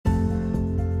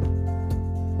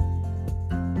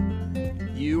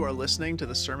You are listening to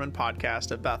the Sermon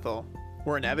Podcast at Bethel.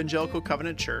 We're an evangelical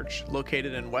covenant church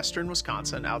located in western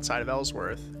Wisconsin outside of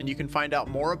Ellsworth, and you can find out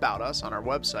more about us on our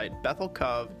website,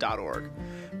 bethelcov.org.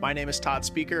 My name is Todd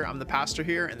Speaker. I'm the pastor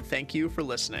here, and thank you for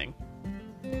listening.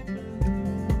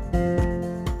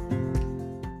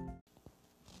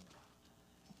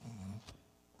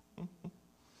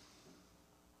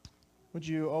 Would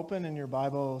you open in your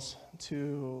Bibles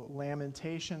to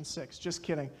Lamentation 6? Just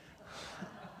kidding.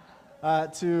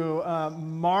 To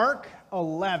Mark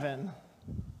 11.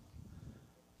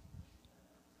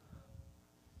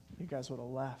 You guys would have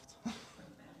left.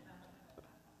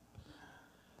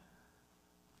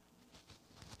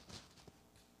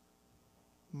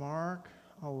 Mark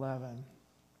 11.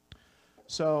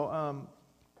 So,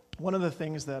 one of the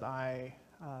things that I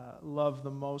love the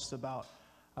most about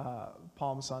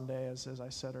Palm Sunday, as I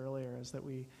said earlier, is that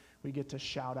we get to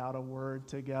shout out a word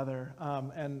together.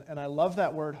 And I love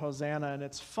that word, Hosanna, and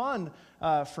it's fun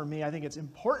for me. I think it's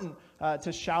important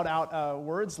to shout out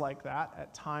words like that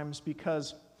at times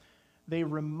because they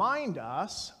remind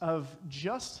us of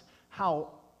just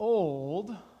how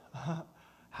old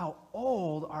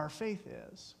our faith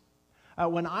is.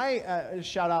 When I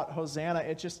shout out Hosanna,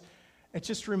 it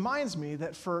just reminds me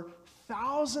that for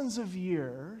thousands of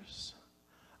years,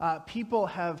 people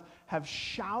have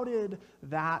shouted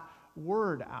that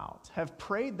word out, have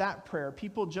prayed that prayer.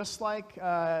 People just like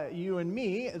you and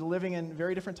me, living in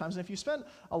very different times. And if you spend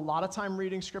a lot of time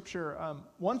reading Scripture,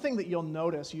 one thing that you'll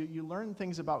notice, you learn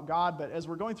things about God, but as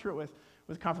we're going through it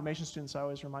with confirmation students, I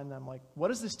always remind them, like, what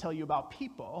does this tell you about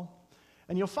people?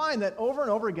 And you'll find that over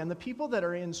and over again, the people that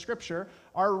are in Scripture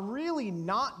are really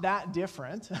not that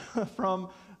different from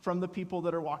the people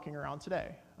that are walking around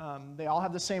today. They all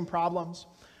have the same problems.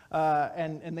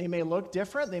 And they may look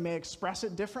different, they may express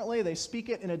it differently, they speak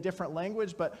it in a different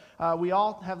language, but we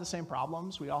all have the same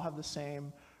problems, we all have the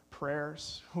same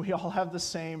prayers, we all have the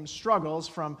same struggles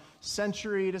from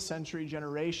century to century,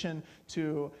 generation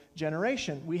to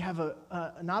generation. We have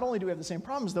not only do we have the same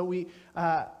problems, though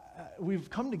we've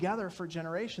come together for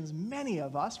generations, many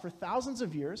of us, for thousands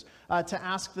of years, to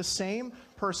ask the same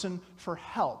person for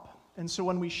help. And so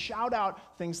when we shout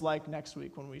out things like next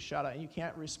week, when we shout out, you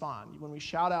can't respond. When we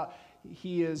shout out,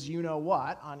 he is you know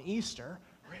what, on Easter,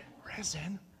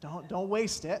 risen, don't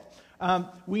waste it.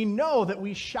 We know that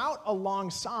we shout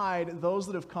alongside those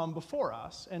that have come before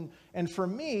us. And for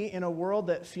me, in a world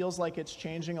that feels like it's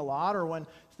changing a lot, or when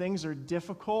things are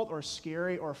difficult or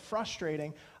scary or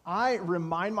frustrating, I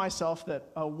remind myself that,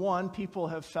 one, people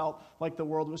have felt like the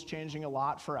world was changing a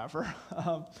lot forever.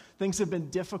 Things have been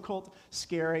difficult,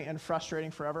 scary, and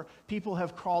frustrating forever. People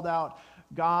have called out,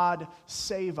 God,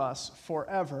 save us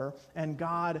forever. And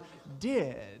God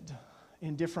did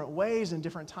in different ways, in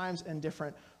different times, and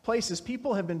different places.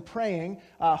 People have been praying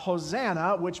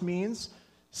Hosanna, which means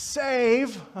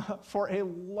save, for a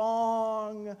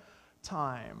long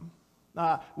time.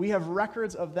 We have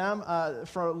records of them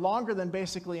for longer than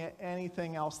basically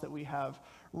anything else that we have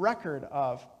record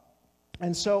of.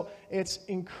 And so it's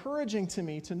encouraging to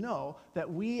me to know that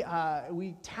we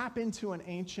tap into an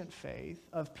ancient faith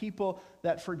of people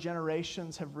that for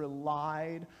generations have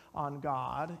relied on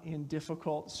God in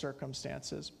difficult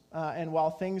circumstances. And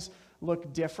while things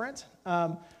look different,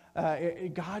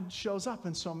 God shows up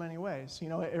in so many ways. You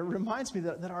know, it reminds me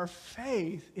that our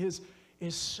faith is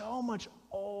so much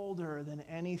older than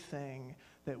anything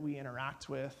that we interact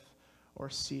with or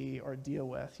see or deal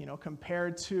with, you know,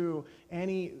 compared to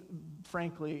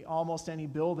frankly, almost any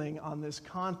building on this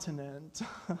continent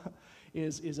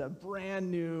is a brand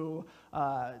new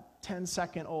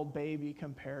 10-second-old baby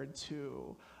compared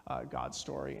to God's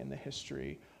story in the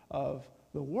history of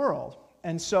the world.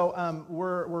 And so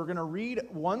we're going to read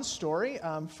one story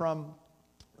from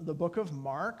the book of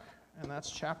Mark, and that's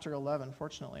chapter 11.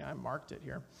 Fortunately, I marked it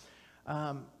here.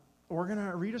 We're going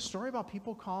to read a story about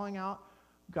people calling out,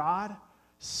 God,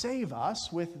 save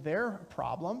us, with their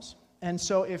problems. And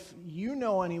so if you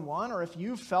know anyone, or if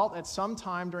you've felt at some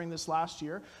time during this last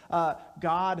year,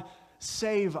 God,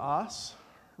 save us,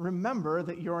 remember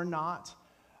that you're not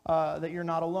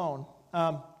alone.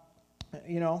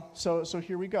 So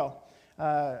here we go.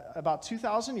 About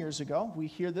 2,000 years ago, we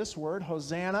hear this word,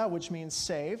 Hosanna, which means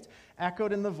saved,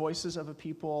 echoed in the voices of a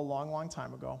people a long, long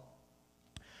time ago.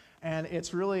 And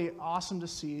it's really awesome to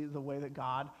see the way that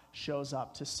God shows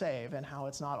up to save and how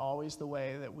it's not always the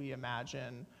way that we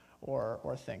imagine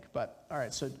or think. But, all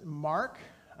right, so Mark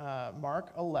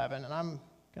 11, and I'm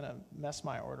going to mess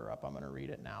my order up. I'm going to read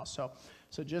it now. So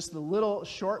just the little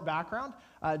short background.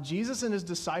 Jesus and his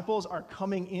disciples are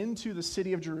coming into the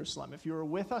city of Jerusalem. If you were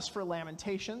with us for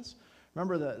Lamentations,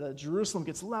 Remember, the Jerusalem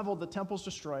gets leveled, the temple's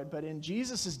destroyed, but in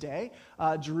Jesus' day,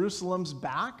 Jerusalem's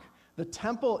back, the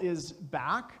temple is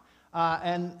back,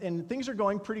 and things are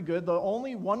going pretty good. The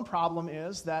only one problem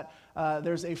is that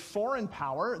there's a foreign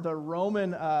power, the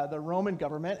Roman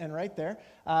government, and right there,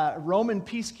 Roman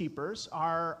peacekeepers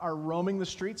are roaming the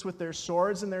streets with their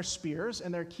swords and their spears,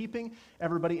 and they're keeping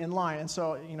everybody in line. And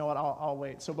so, you know what, I'll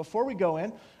wait. So before we go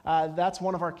in, that's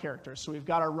one of our characters. So we've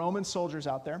got our Roman soldiers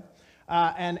out there,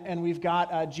 and we've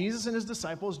got Jesus and his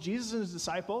disciples. Jesus and his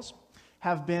disciples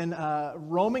have been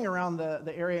roaming around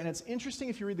the area, and it's interesting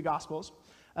if you read the Gospels.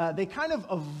 They kind of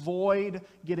avoid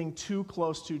getting too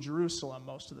close to Jerusalem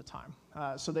most of the time.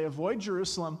 So they avoid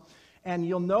Jerusalem, and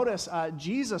you'll notice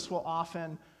Jesus will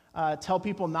often tell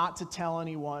people not to tell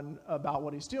anyone about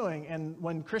what he's doing. And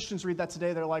when Christians read that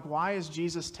today, they're like, why is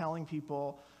Jesus telling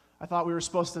people? I thought we were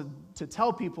supposed to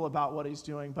tell people about what he's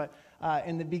doing. But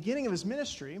in the beginning of his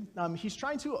ministry, he's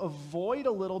trying to avoid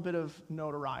a little bit of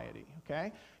notoriety,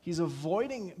 okay? He's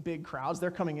avoiding big crowds. They're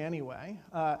coming anyway.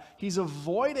 He's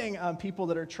avoiding people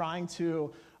that are trying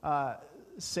to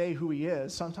say who he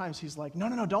is. Sometimes he's like,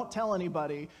 no, don't tell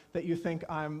anybody that you think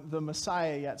I'm the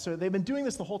Messiah yet. So they've been doing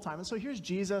this the whole time. And so here's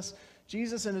Jesus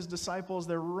and his disciples.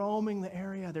 They're roaming the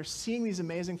area. They're seeing these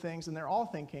amazing things, and they're all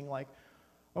thinking like,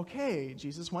 okay,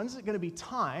 Jesus, when's it going to be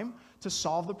time to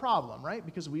solve the problem, right?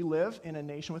 Because we live in a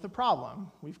nation with a problem.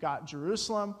 We've got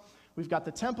Jerusalem. We've got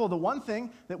the temple. The one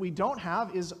thing that we don't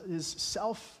have is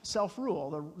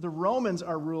self-rule. The Romans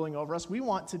are ruling over us. We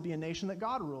want to be a nation that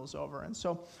God rules over. And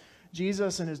so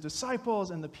Jesus and his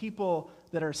disciples and the people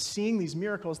that are seeing these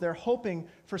miracles, they're hoping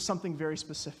for something very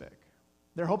specific.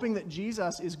 They're hoping that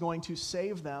Jesus is going to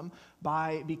save them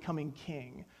by becoming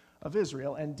king of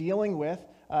Israel and dealing with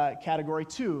category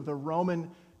 2, the Roman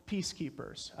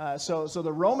peacekeepers. So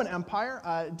the Roman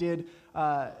Empire did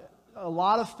a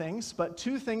lot of things, but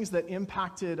 2 things that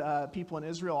impacted people in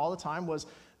Israel all the time was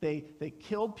they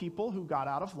killed people who got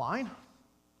out of line,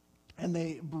 and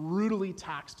they brutally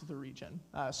taxed the region.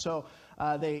 So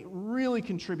they really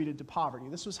contributed to poverty.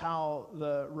 This was how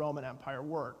the Roman Empire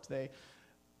worked. They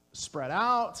spread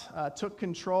out, took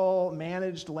control,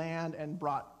 managed land, and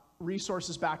brought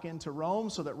resources back into Rome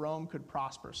so that Rome could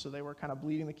prosper. So they were kind of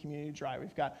bleeding the community dry.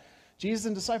 We've got Jesus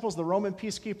and disciples, the Roman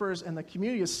peacekeepers, and the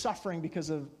community is suffering because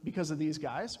of these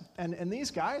guys. And these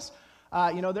guys,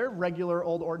 they're regular,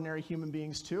 old, ordinary human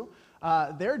beings too.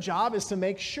 Their job is to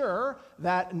make sure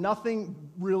that nothing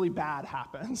really bad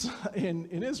happens in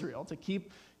Israel, to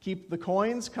keep the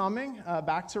coins coming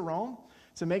back to Rome,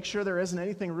 to make sure there isn't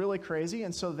anything really crazy.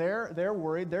 And so they're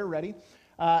worried, they're ready.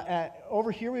 Over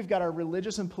here, we've got our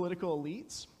religious and political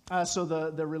elites. So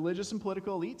the religious and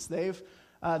political elites, they've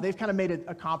kind of made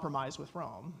a compromise with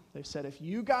Rome. They've said, if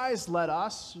you guys let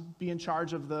us be in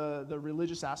charge of the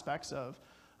religious aspects of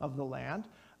the land,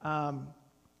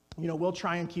 we'll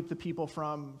try and keep the people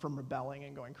from rebelling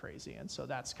and going crazy. And so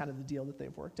that's kind of the deal that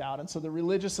they've worked out. And so the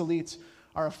religious elites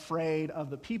are afraid of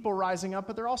the people rising up,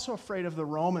 but they're also afraid of the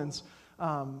Romans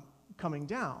coming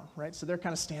down, right? So they're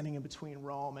kind of standing in between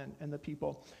Rome and the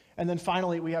people. And then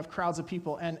finally, we have crowds of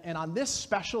people. And on this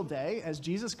special day, as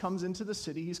Jesus comes into the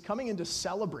city, he's coming in to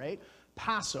celebrate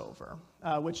Passover,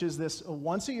 which is this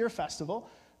once-a-year festival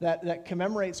that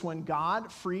commemorates when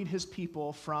God freed his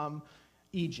people from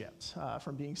Egypt,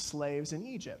 from being slaves in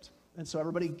Egypt. And so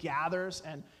everybody gathers,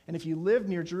 and if you lived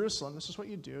near Jerusalem, this is what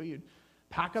you'd do. You'd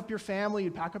pack up your family,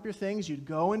 you'd pack up your things, you'd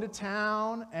go into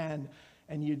town, and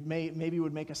you'd maybe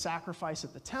would make a sacrifice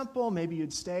at the temple. Maybe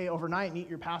you'd stay overnight and eat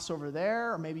your Passover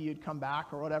there, or maybe you'd come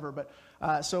back or whatever.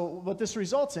 But so what this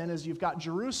results in is you've got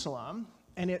Jerusalem,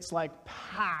 and it's like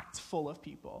packed full of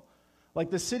people. Like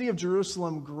the city of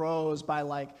Jerusalem grows by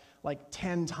like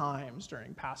 10 times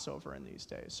during Passover in these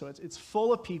days. So it's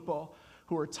full of people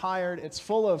who are tired. It's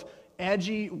full of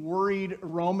edgy, worried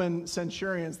Roman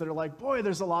centurions that are like, boy,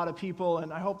 there's a lot of people,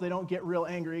 and I hope they don't get real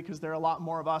angry because there are a lot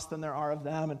more of us than there are of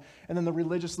them. And then the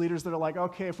religious leaders that are like,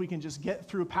 okay, if we can just get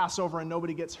through Passover and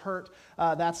nobody gets hurt,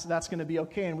 that's going to be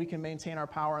okay, and we can maintain our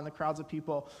power. And the crowds of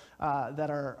people that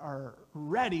are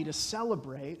ready to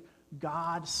celebrate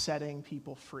God setting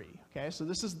people free. Okay, so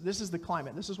this is the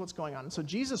climate. This is what's going on. And so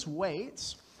Jesus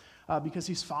waits because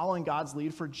he's following God's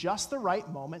lead for just the right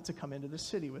moment to come into the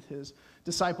city with his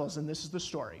disciples. And this is the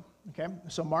story. Okay,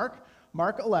 so Mark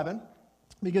 11,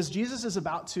 because Jesus is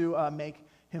about to make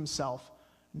himself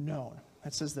known.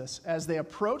 It says this: as they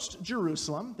approached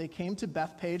Jerusalem, they came to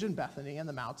Bethphage and Bethany and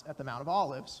at the Mount of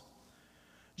Olives.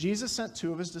 Jesus sent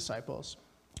 2 of his disciples,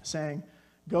 saying,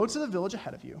 "Go to the village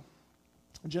ahead of you.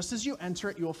 Just as you enter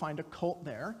it, you will find a colt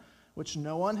there, which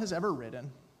no one has ever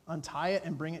ridden. Untie it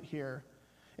and bring it here.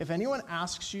 If anyone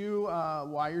asks you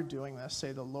why you're doing this,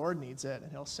 say the Lord needs it,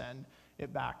 and he'll send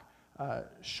it back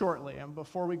shortly. And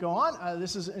before we go on,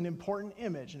 this is an important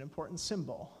image, an important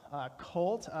symbol.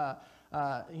 Colt,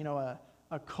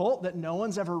 a colt that no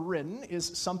one's ever ridden is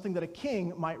something that a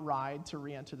king might ride to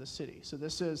re-enter the city. So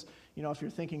this is, if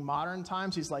you're thinking modern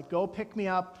times, he's like, go pick me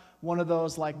up one of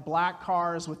those like black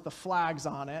cars with the flags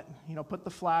on it. Put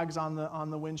the flags on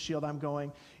the windshield. I'm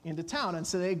going into town. And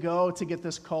so they go to get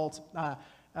this colt,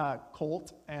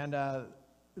 and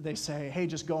they say, hey,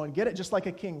 just go and get it, just like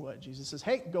a king would. Jesus says,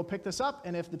 hey, go pick this up.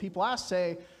 And if the people ask,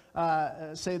 say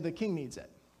the king needs it.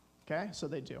 Okay, so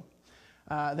they do.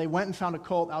 They went and found a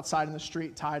colt outside in the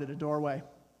street, tied at a doorway.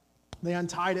 They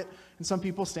untied it, and some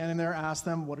people standing there asked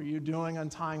them, what are you doing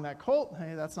untying that colt?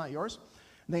 Hey, that's not yours.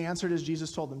 And they answered as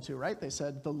Jesus told them to, right? They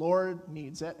said, the Lord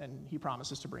needs it, and he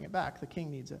promises to bring it back. The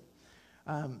king needs it.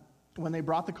 When they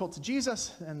brought the colt to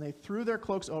Jesus, and they threw their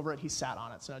cloaks over it, he sat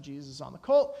on it. So now Jesus is on the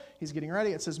colt. He's getting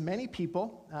ready. It says, many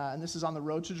people, and this is on the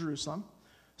road to Jerusalem,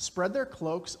 spread their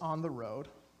cloaks on the road,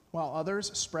 while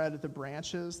others spread the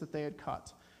branches that they had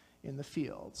cut in the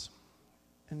fields.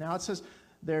 And now it says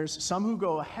there's some who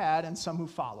go ahead and some who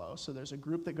follow. So there's a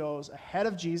group that goes ahead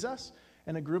of Jesus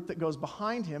and a group that goes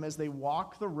behind him as they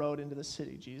walk the road into the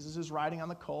city. Jesus is riding on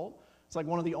the colt. It's like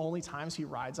one of the only times he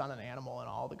rides on an animal in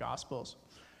all the Gospels,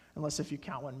 unless if you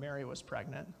count when Mary was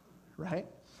pregnant, right?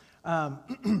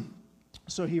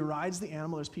 So he rides the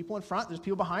animal. There's people in front, there's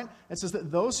people behind. It says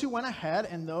that those who went ahead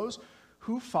and those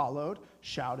who followed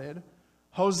shouted,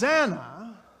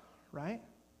 Hosanna, right?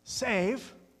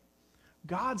 Save,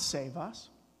 God save us.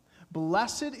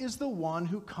 Blessed is the one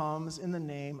who comes in the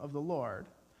name of the Lord.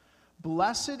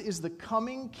 Blessed is the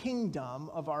coming kingdom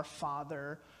of our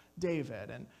father David.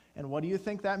 And what do you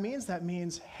think that means? That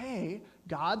means, hey,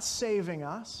 God's saving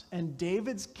us, and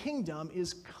David's kingdom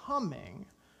is coming.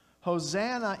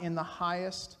 Hosanna in the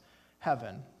highest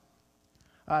heaven.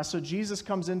 So Jesus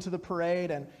comes into the parade,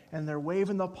 and they're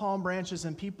waving the palm branches,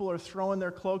 and people are throwing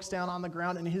their cloaks down on the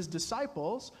ground, and his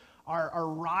disciples are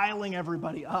riling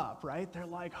everybody up, right? They're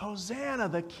like, Hosanna,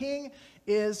 the king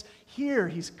is here.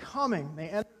 He's coming. They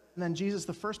enter, and then Jesus,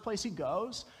 the first place he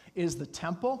goes is the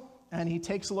temple, and he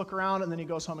takes a look around, and then he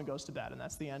goes home and goes to bed, and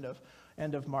that's the end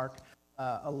of Mark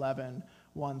 11,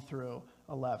 1 through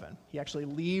 11. He actually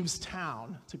leaves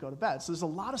town to go to bed. So there's a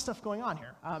lot of stuff going on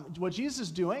here. What Jesus is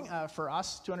doing for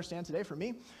us to understand today, for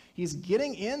me, he's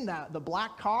getting in the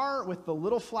black car with the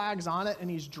little flags on it, and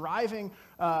he's driving,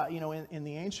 in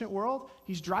the ancient world,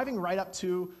 he's driving right up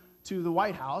to the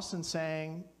White House and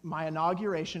saying, my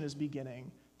inauguration is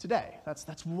beginning today.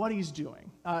 That's what he's doing.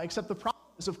 Except the problem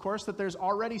is, of course, that there's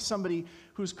already somebody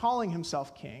who's calling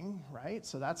himself king, right?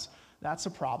 So that's a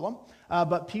problem.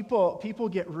 But people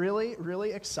get really,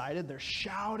 really excited. They're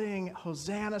shouting,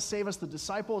 Hosanna, save us. The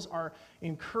disciples are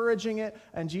encouraging it.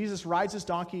 And Jesus rides his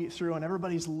donkey through, and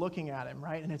everybody's looking at him,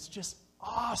 right? And it's just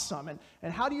awesome.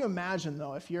 And how do you imagine,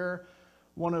 though, if you're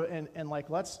one of, and like,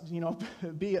 let's,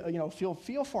 be,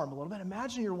 feel for him a little bit.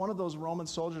 Imagine you're one of those Roman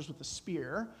soldiers with a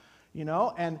spear,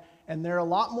 and there are a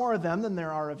lot more of them than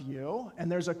there are of you,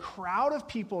 and there's a crowd of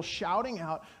people shouting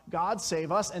out, God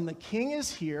save us, and the king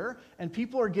is here, and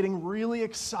people are getting really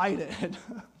excited.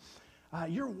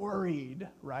 You're worried,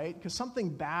 right? Because something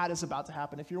bad is about to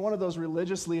happen. If you're one of those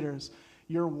religious leaders,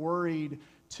 you're worried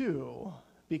too,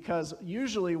 because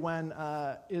usually when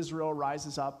Israel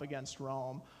rises up against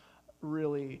Rome,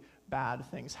 really bad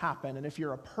things happen. And if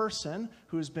you're a person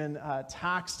who's been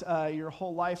taxed your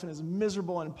whole life and is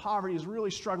miserable and in poverty, is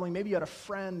really struggling, maybe you had a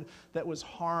friend that was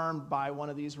harmed by one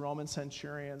of these Roman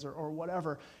centurions or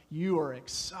whatever, you are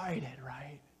excited,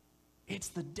 right? It's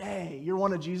the day. You're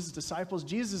one of Jesus' disciples.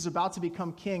 Jesus is about to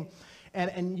become king.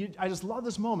 I just love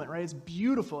this moment, right? It's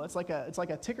beautiful. It's like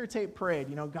a ticker tape parade.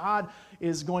 God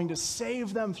is going to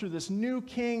save them through this new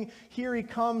king. Here he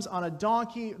comes on a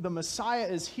donkey. The Messiah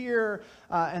is here,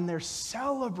 and they're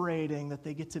celebrating that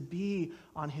they get to be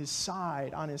on his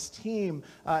side, on his team.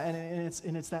 And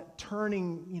it's that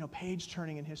turning, page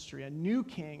turning in history. A new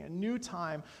king, a new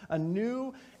time, a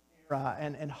new era,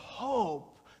 and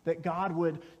hope that God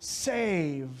would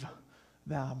save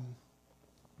them.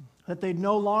 That they'd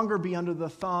no longer be under the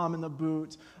thumb and the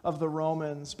boot of the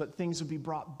Romans, but things would be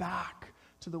brought back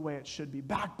to the way it should be,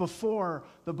 back before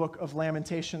the book of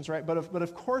Lamentations, right? But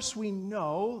of course we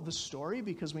know the story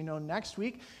because we know next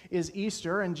week is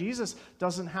Easter, and Jesus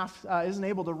isn't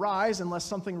able to rise unless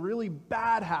something really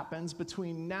bad happens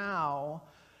between now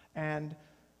and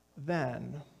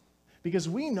then. Because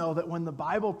we know that when the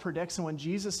Bible predicts and when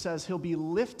Jesus says he'll be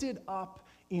lifted up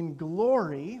in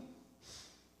glory,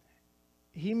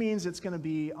 he means it's going to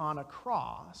be on a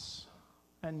cross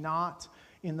and not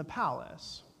in the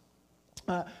palace.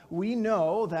 We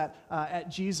know that at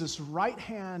Jesus' right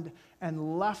hand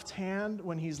and left hand,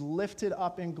 when he's lifted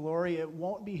up in glory, it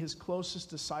won't be his closest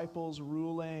disciples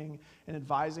ruling and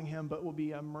advising him, but will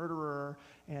be a murderer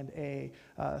and a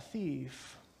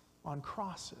thief on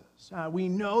crosses. We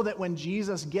know that when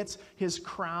Jesus gets his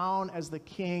crown as the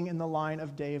king in the line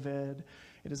of David,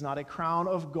 it is not a crown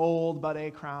of gold, but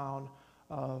a crown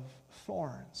of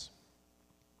thorns.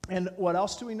 And what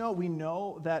else do we know? We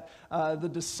know that the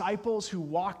disciples who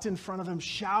walked in front of him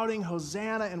shouting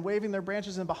Hosanna and waving their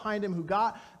branches, and behind him who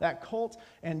got that colt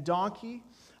and donkey,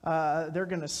 they're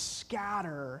going to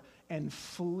scatter and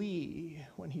flee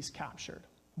when he's captured.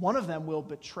 One of them will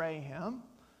betray him.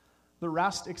 The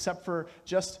rest, except for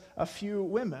just a few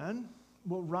women,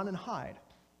 will run and hide.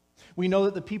 We know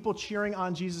that the people cheering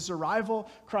on Jesus' arrival,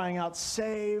 crying out,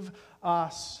 "Save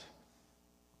us,"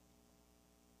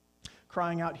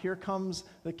 crying out, "Here comes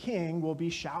the King," will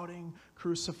be shouting,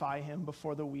 "Crucify him,"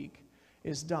 before the week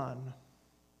is done.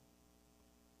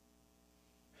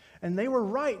 And they were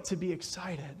right to be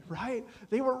excited, right?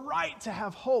 They were right to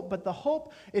have hope, but the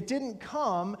hope, it didn't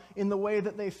come in the way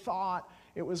that they thought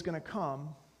it was going to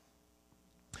come.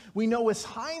 We know with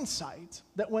hindsight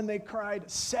that when they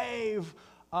cried, "Save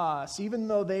us," even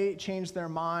though they changed their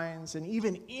minds, and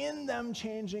even in them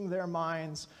changing their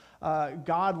minds,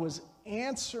 God was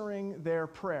answering their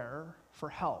prayer for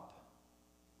help.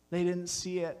 They didn't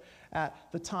see it at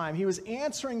the time. He was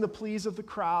answering the pleas of the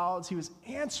crowds. He was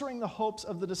answering the hopes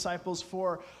of the disciples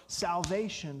for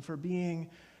salvation, for being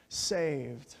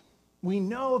saved. We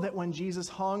know that when Jesus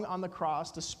hung on the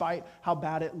cross, despite how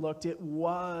bad it looked, it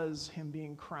was him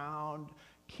being crowned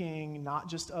king, not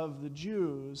just of the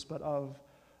Jews, but of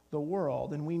the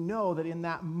world. And we know that in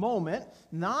that moment,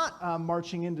 not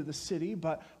marching into the city,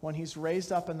 but when he's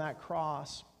raised up in that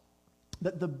cross,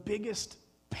 that the biggest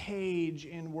page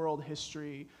in world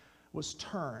history was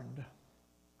turned.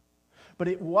 But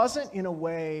it wasn't in a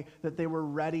way that they were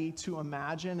ready to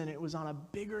imagine, and it was on a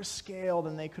bigger scale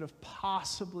than they could have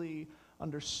possibly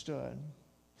understood.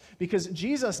 Because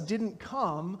Jesus didn't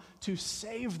come to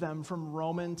save them from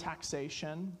Roman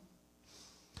taxation,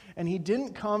 and he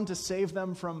didn't come to save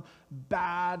them from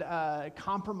bad,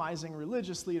 compromising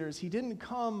religious leaders. He didn't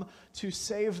come to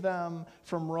save them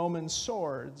from Roman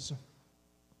swords.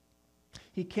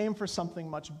 He came for something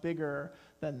much bigger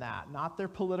than that. Not their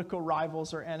political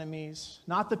rivals or enemies,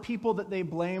 not the people that they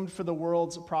blamed for the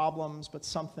world's problems, but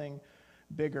something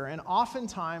bigger. And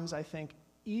oftentimes, I think,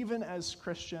 even as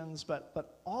Christians,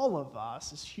 but all of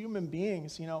us as human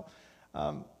beings,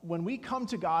 when we come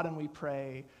to God and we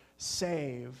pray,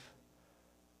 "Save,"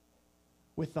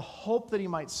 with the hope that he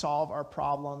might solve our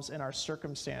problems and our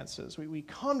circumstances. We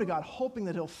come to God hoping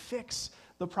that he'll fix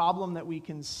the problem that we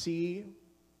can see,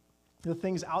 the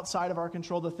things outside of our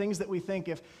control, the things that we think,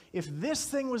 if this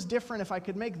thing was different, if I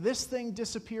could make this thing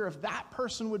disappear, if that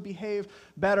person would behave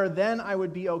better, then I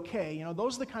would be okay.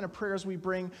 Those are the kind of prayers we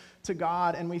bring to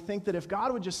God, and we think that if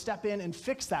God would just step in and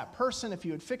fix that person, if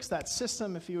he would fix that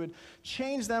system, if he would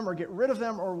change them or get rid of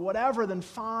them or whatever, then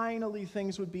finally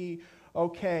things would be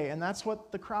okay. And that's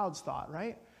what the crowds thought,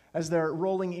 right? As they're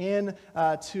rolling in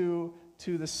to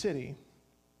the city.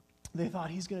 They thought,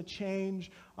 he's going to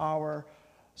change our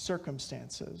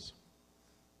circumstances.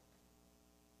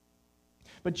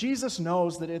 But Jesus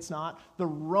knows that it's not the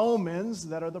Romans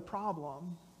that are the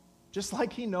problem. Just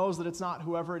like he knows that it's not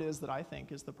whoever it is that I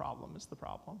think is the problem.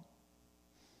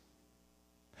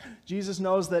 Jesus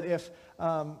knows that if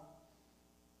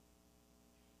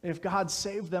God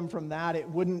saved them from that, it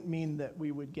wouldn't mean that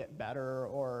we would get better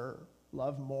or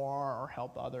love more or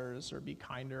help others or be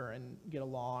kinder and get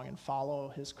along and follow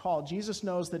his call. Jesus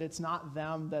knows that it's not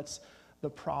them that's the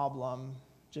problem,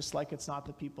 just like it's not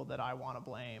the people that I want to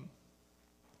blame.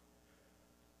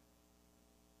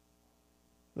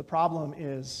 The problem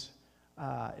is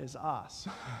us.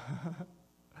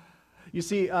 You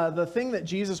see, the thing that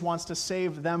Jesus wants to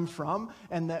save them from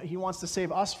and that he wants to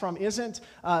save us from isn't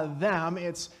them,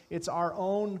 it's our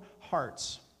own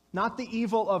hearts. Not the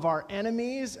evil of our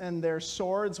enemies and their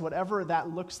swords, whatever that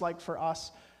looks like for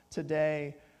us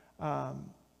today,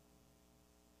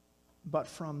 but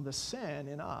from the sin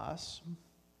in us.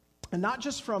 And not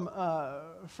just from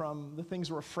the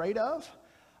things we're afraid of,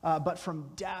 but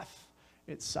from death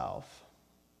itself.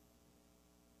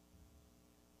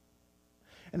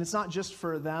 And it's not just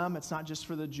for them, it's not just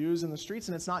for the Jews in the streets,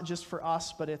 and it's not just for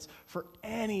us, but it's for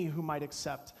any who might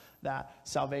accept that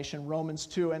salvation. Romans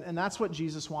 2, and that's what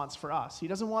Jesus wants for us. He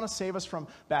doesn't want to save us from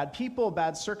bad people,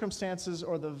 bad circumstances,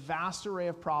 or the vast array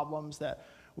of problems that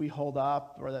we hold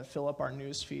up or that fill up our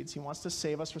news feeds. He wants to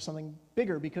save us for something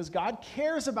bigger because God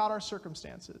cares about our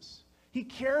circumstances. He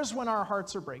cares when our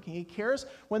hearts are breaking. He cares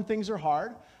when things are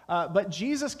hard. But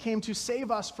Jesus came to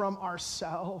save us from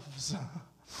ourselves.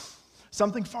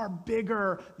 Something far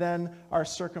bigger than our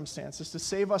circumstances, to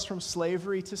save us from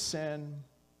slavery to sin,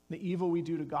 the evil we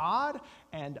do to God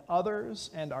and others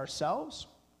and ourselves,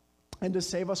 and to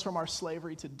save us from our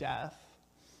slavery to death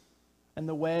and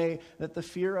the way that the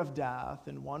fear of death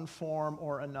in one form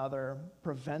or another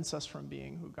prevents us from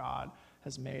being who God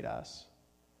has made us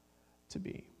to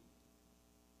be.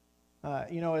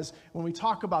 As when we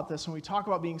talk about this, when we talk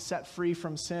about being set free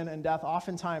from sin and death,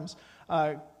 oftentimes,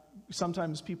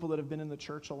 sometimes people that have been in the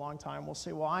church a long time will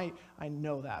say, well, I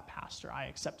know that, Pastor. I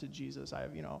accepted Jesus. I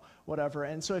have, whatever.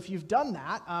 And so if you've done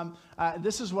that,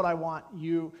 this is what I want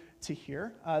you to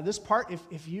hear. This part,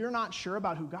 if you're not sure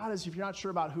about who God is, if you're not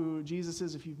sure about who Jesus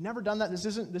is, if you've never done that, this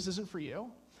isn't for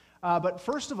you. But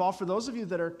first of all, for those of you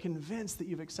that are convinced that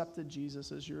you've accepted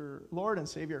Jesus as your Lord and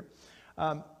Savior,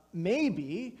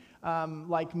 maybe,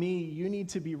 like me, you need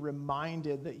to be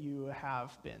reminded that you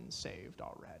have been saved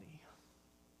already.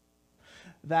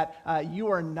 That you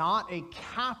are not a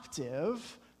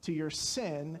captive to your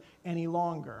sin any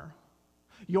longer.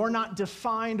 You're not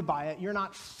defined by it. You're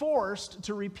not forced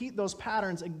to repeat those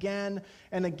patterns again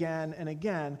and again and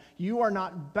again. You are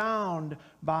not bound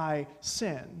by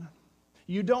sin.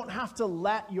 You don't have to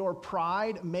let your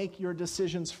pride make your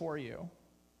decisions for you.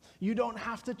 You don't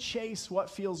have to chase what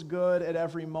feels good at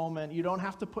every moment. You don't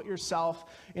have to put yourself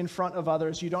in front of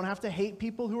others. You don't have to hate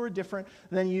people who are different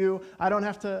than you.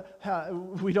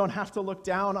 We don't have to look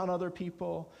down on other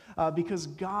people because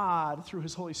God, through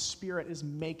His Holy Spirit, is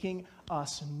making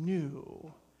us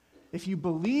new. If you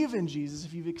believe in Jesus,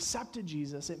 if you've accepted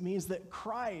Jesus, it means that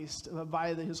Christ,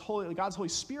 by God's Holy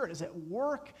Spirit, is at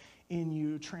work in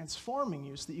you, transforming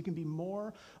you so that you can be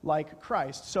more like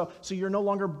Christ. So you're no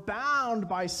longer bound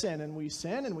by sin, and we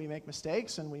sin and we make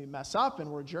mistakes and we mess up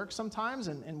and we're jerks sometimes,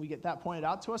 and we get that pointed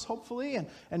out to us, hopefully,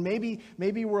 and maybe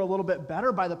we're a little bit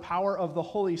better by the power of the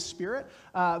Holy Spirit,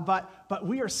 but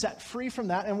we are set free from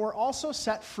that, and we're also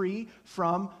set free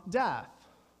from death.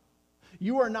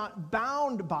 You are not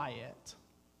bound by it.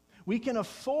 We can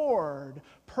afford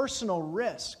personal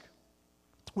risk.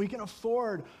 We can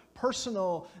afford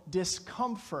personal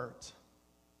discomfort.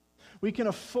 We can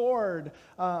afford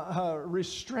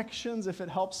restrictions if it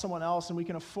helps someone else, and we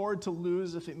can afford to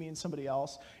lose if it means somebody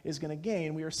else is going to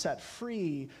gain. We are set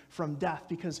free from death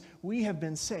because we have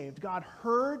been saved. God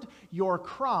heard your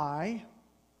cry,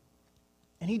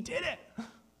 and He did it.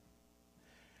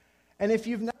 And if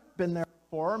you've never been there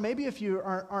before, maybe if you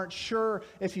aren't sure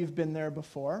if you've been there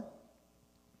before,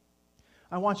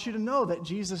 I want you to know that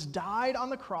Jesus died on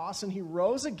the cross and He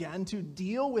rose again to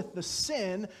deal with the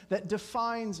sin that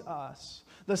defines us,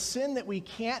 the sin that we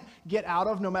can't get out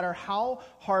of no matter how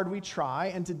hard we try,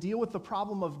 and to deal with the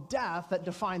problem of death that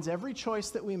defines every choice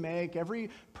that we make, every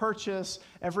purchase,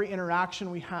 every interaction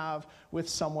we have with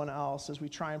someone else as we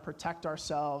try and protect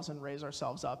ourselves and raise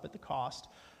ourselves up at the cost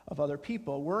of other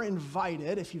people. We're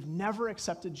invited, if you've never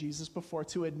accepted Jesus before,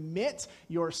 to admit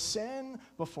your sin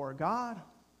before God.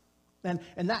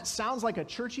 And that sounds like a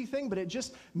churchy thing, but it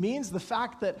just means the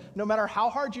fact that no matter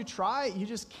how hard you try, you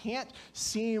just can't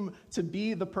seem to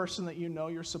be the person that you know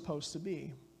you're supposed to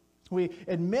be. We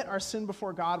admit our sin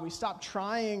before God. We stop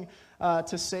trying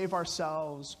to save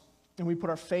ourselves, and we put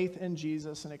our faith in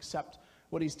Jesus and accept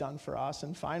what He's done for us.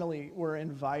 And finally, we're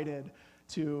invited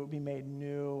to be made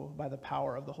new by the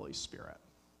power of the Holy Spirit.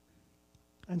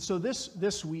 And so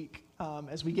this week,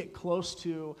 as we get close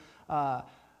to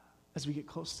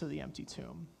the empty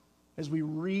tomb, as we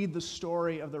read the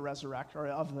story of the resurrection, or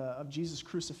of Jesus'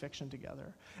 crucifixion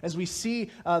together, as we see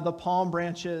the palm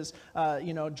branches,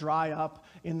 dry up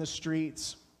in the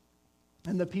streets,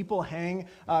 and the people hang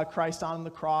Christ on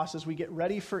the cross, as we get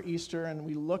ready for Easter and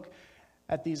we look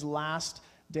at these last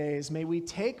days, may we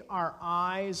take our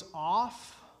eyes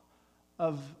off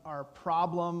of our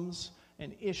problems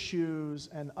and issues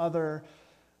and other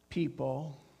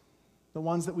people, the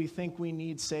ones that we think we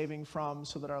need saving from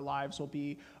so that our lives will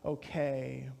be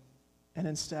okay, and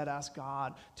instead ask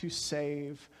God to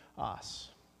save us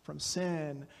from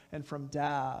sin and from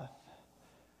death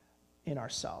in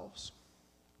ourselves.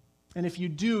 And if you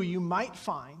do, you might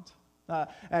find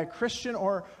a Christian,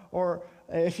 or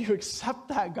if you accept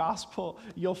that gospel,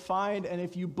 you'll find, and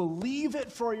if you believe it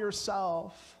for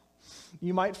yourself,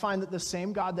 you might find that the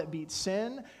same God that beat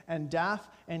sin and death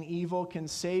and evil can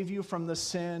save you from the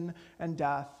sin and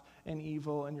death and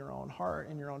evil in your own heart,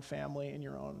 in your own family, in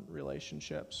your own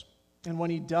relationships. And when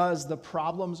He does, the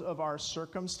problems of our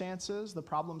circumstances, the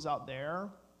problems out there,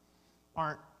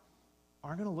 aren't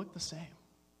going to look the same.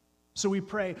 So we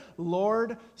pray,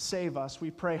 Lord, save us.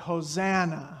 We pray,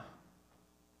 Hosanna.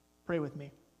 Pray with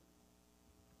me.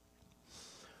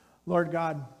 Lord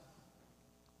God,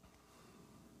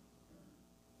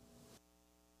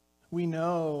 we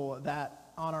know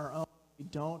that on our own we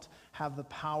don't have the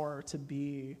power to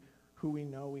be who we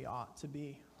know we ought to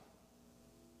be.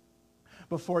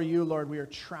 Before you, Lord, we are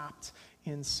trapped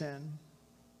in sin.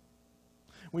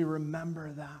 We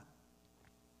remember that.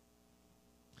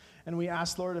 And we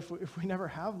ask, Lord, if we never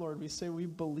have, Lord, we say we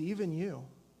believe in you,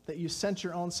 that you sent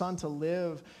your own Son to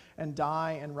live and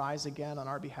die and rise again on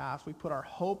our behalf. We put our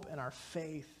hope and our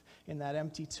faith in that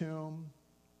empty tomb,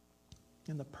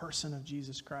 in the person of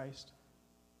Jesus Christ.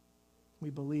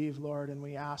 We believe, Lord, and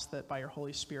we ask that by your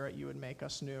Holy Spirit you would make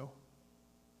us new.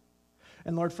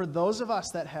 And Lord, for those of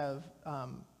us that have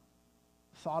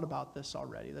thought about this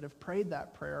already, that have prayed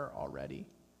that prayer already,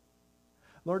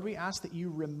 Lord, we ask that you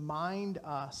remind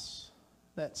us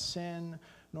that sin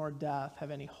nor death have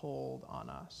any hold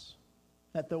on us.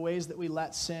 That the ways that we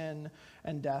let sin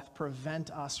and death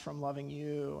prevent us from loving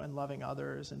you and loving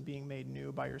others and being made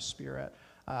new by your Spirit,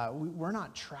 we're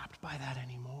not trapped by that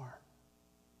anymore.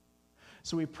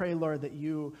 So we pray, Lord, that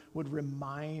you would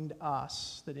remind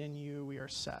us that in you we are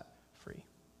set free.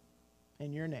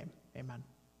 In your name, amen.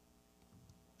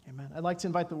 Amen. I'd like to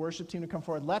invite the worship team to come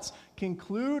forward. Let's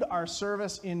conclude our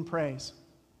service in praise.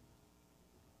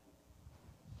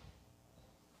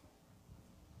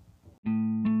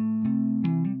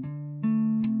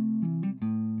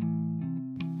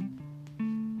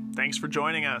 Thanks for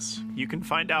joining us. You can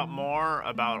find out more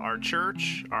about our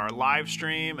church, our live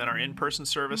stream, and our in-person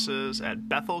services at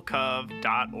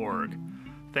bethelcov.org.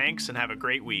 Thanks and have a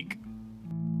great week.